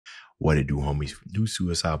What it do, homies? New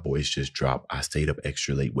Suicide Boys just dropped. I stayed up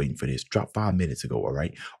extra late waiting for this. Dropped 5 minutes ago, all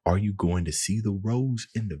right? Are you going to see the rose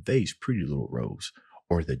in the vase, pretty little rose,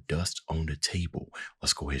 or the dust on the table?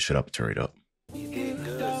 Let's go ahead, shut up, turn it up.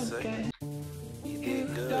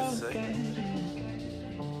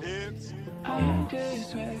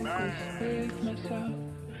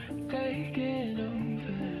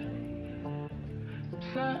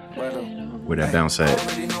 Where that bounce at?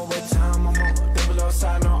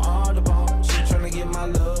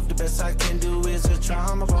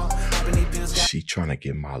 She trying to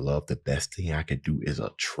get my love. The best thing I could do is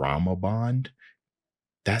a trauma bond.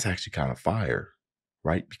 That's actually kind of fire,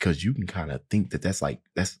 right? Because you can kind of think that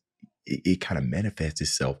it kind of manifests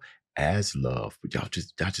itself as love, but y'all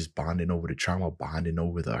just bonding over the trauma, bonding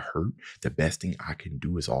over the hurt. The best thing I can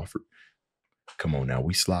do is offer. Come on now,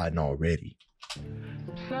 we sliding already.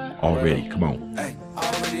 Come on. Hey,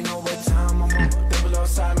 already know what time I'm on. Double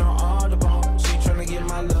outside on all the ball. She tryna get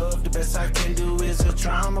my love. The best I can do is a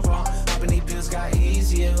trauma ball. Hopping these pills got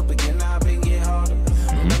easier, but again I've been getting harder.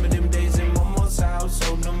 Remember them days in Momo's house,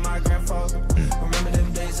 holding on my grandfather. Remember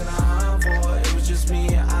them days in the Envoy, it was just me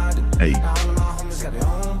and Adi. Hey. Now all of my homies got their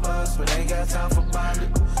own bus, but they ain't got time for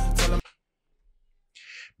bonding.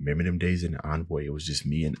 Remember them days in the Envoy, it was just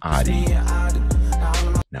me and Adi.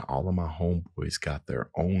 Now all of my homeboys got their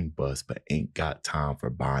own bus, but ain't got time for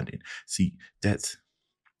bonding. See, that's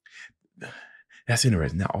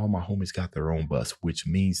interesting. Now all my homies got their own bus, which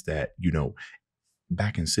means that, you know,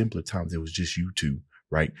 back in simpler times, it was just you two,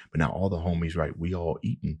 right? But now all the homies, right, we all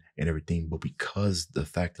eating and everything, but because the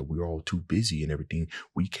fact that we're all too busy and everything,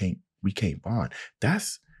 we can't bond.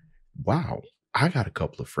 That's wow. I got a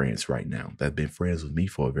couple of friends right now that have been friends with me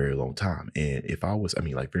for a very long time. And if I was,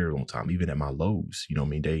 like very long time, even at my lows, you know what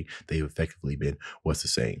I mean? They've effectively been, what's the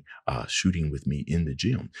saying, shooting with me in the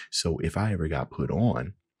gym. So if I ever got put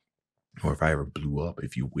on, or if I ever blew up,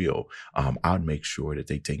 if you will, I'd make sure that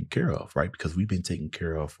they taken care of, right? Because we've been taken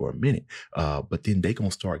care of for a minute. But then they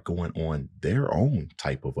gonna start going on their own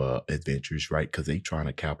type of adventures, right? Because they trying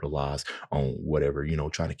to capitalize on whatever, you know,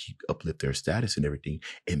 trying to uplift their status and everything.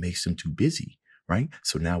 It makes them too busy, right?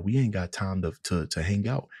 So now we ain't got time to hang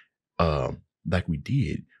out like we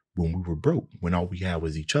did when we were broke, when all we had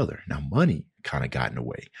was each other. Now money kind of got in the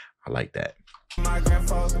way. I like that. My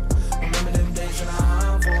grandfather, remember them days in the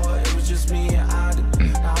Envoy, it was just me and Adi.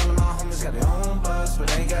 Now all of my homies got their own bus,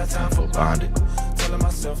 but ain't got time for bonding. Telling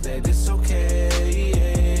myself that it's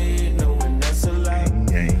okay, knowing that's a lie.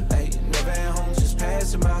 Hey, never at home, just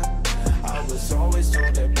passing by. I was always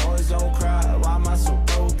told that boys don't cry. Why am I so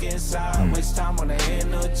broke inside? Waste time on the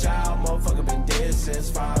inner child. Motherfucker been dead since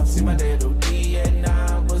 5. See my dad OD at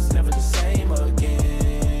 9, was never the same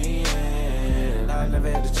again. I never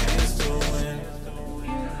had a chance to win.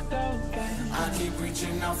 I keep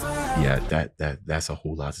reaching out for help. Yeah, that's a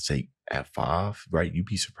whole lot to take at 5, right? You'd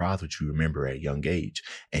be surprised what you remember at a young age.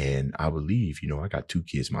 And I believe, you know, I got 2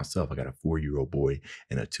 kids myself. I got a 4-year-old boy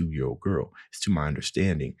and a 2-year-old girl. It's to my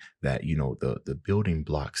understanding that, you know, the building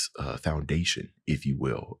blocks foundation, if you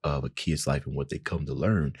will, of a kid's life and what they come to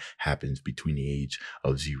learn happens between the age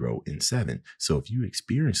of 0 and 7. So if you're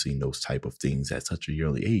experiencing those type of things at such a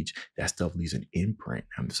early age, that stuff leaves an imprint.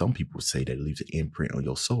 I mean, some people say that it leaves an imprint on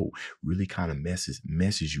your soul, really kind of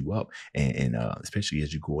messes you up. And especially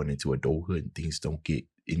as you're going into adulthood and things don't get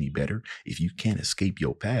any better, if you can't escape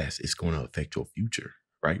your past, it's going to affect your future,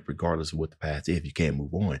 right? Regardless of what the past is, if you can't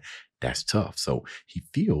move on, that's tough. So he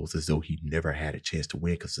feels as though he never had a chance to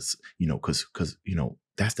win because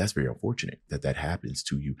that's very unfortunate that happens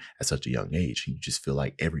to you at such a young age. And you just feel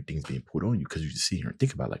like everything's being put on you because you just sit here and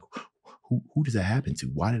think about like, who does that happen to?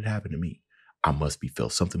 Why did it happen to me? I must be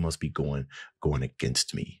felt. Something must be going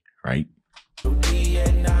against me, right?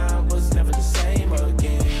 Was never the same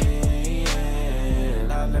again.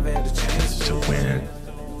 I never had a chance to win.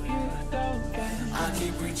 I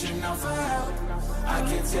keep reaching out for help. I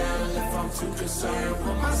can't tell if I'm too concerned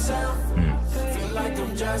with myself. Feel like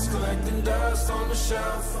I'm just collecting dust on the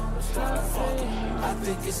shelf. I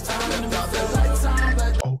think it's time to drop the lights on.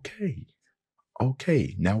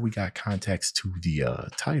 Okay, now we got context to the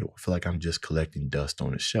title. I feel like I'm just collecting dust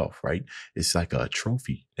on the shelf, right? It's like a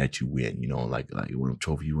trophy that you win, you know, like when a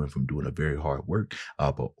trophy you win from doing a very hard work,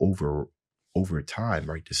 but over time,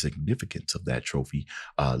 right, the significance of that trophy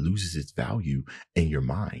loses its value in your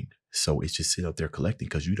mind. So it's just sitting up there collecting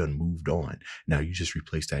because you done moved on. Now you just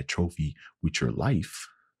replace that trophy with your life,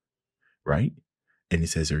 right? And it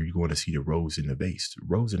says, are you going to see the rose in the vase? The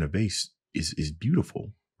rose in the vase is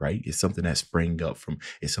beautiful. Right? It's something that sprang up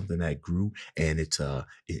it's something that grew and it's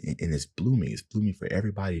blooming. It's blooming for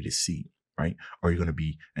everybody to see. right? Are you going to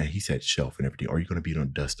be, and he said shelf and everything, are you going to be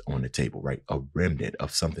on dust on the table, right? A remnant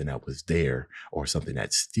of something that was there or something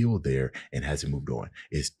that's still there and hasn't moved on.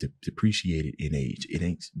 It's depreciated in age. It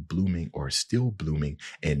ain't blooming or still blooming.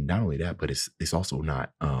 And not only that, but it's also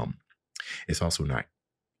not,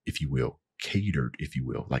 if you will, catered, if you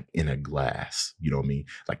will, like in a glass, you know what I mean?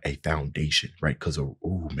 Like a foundation, right? Because,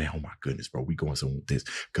 oh man, oh my goodness, bro, we going somewhere with this.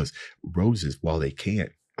 Because roses, while they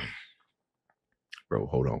can't, bro,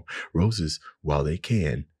 hold on. Roses, while they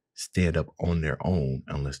can stand up on their own,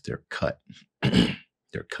 unless they're cut,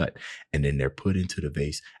 they're cut, and then they're put into the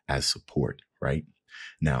vase as support, right?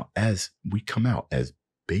 Now, as we come out as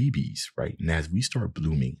babies, right? And as we start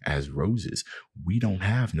blooming as roses, we don't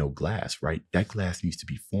have no glass, right? That glass needs to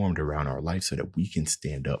be formed around our life so that we can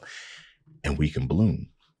stand up and we can bloom.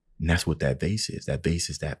 And that's what that vase is. That vase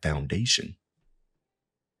is that foundation.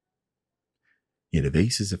 Yeah, the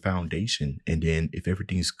vase is a foundation. And then if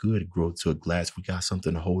everything's good, it grows to a glass, we got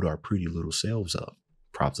something to hold our pretty little selves up,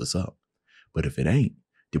 props us up. But if it ain't,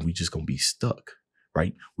 then we just gonna be stuck,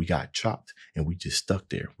 right? We got chopped and we just stuck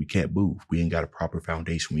there. We can't move. We ain't got a proper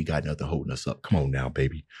foundation. We got nothing holding us up. Come on now,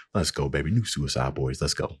 baby. Let's go, baby. New Suicide Boys.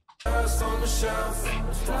 Let's go. On the shelf,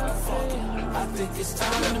 I think it's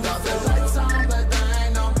time to got the lights on, but I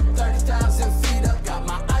ain't on 30,000 feet up. Got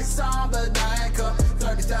my ice on, but I ain't up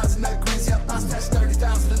 30,000 degrees. Yep, I stashed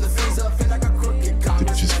 30,000 in the freezer. Feel like a crooked Did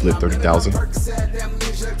he just flip 30,000?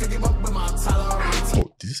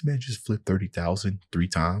 Oh, did this man just flip 30,000 3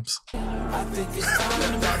 times? I think it's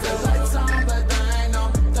time to got the lights on, but I ain't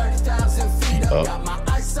on 30,000 feet up. Got my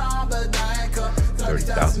ice on, but I ain't up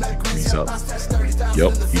 30,000 degrees up.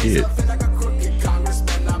 Yup, he did.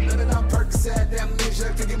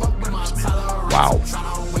 Wow.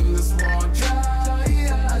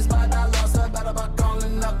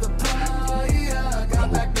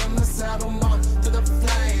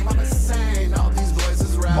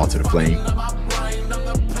 All to the flame.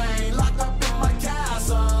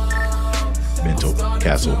 Mental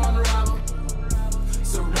castle.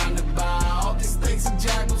 Surrounded by all these things and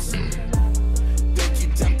jackals. They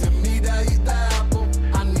keep tempting me to eat the apple.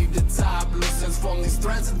 I need the top loose and form these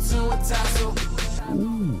threads into a tassel.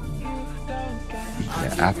 Ooh.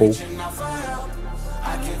 Yeah, apple.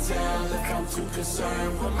 I can tell if I'm too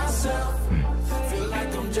concerned with myself. Feel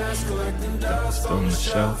like I'm just collecting dust on the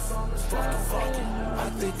shelf. I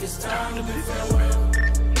think it's time to be farewell.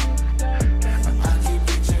 I keep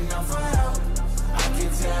reaching out for help. I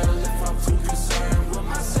can tell if I'm too concerned with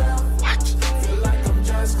myself. Feel like I'm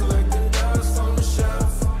just collecting dust on the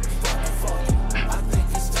shelf. I think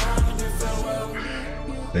it's time to be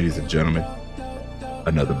farewell. Ladies and gentlemen,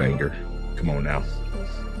 another banger. Come on now.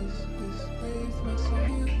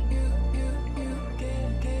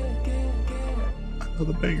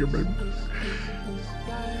 Another banger, baby.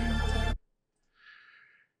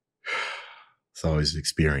 It's always an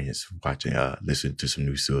experience watching, listening to some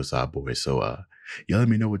new Suicide Boys. So, y'all let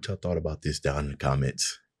me know what y'all thought about this down in the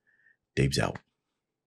comments. Dave's out.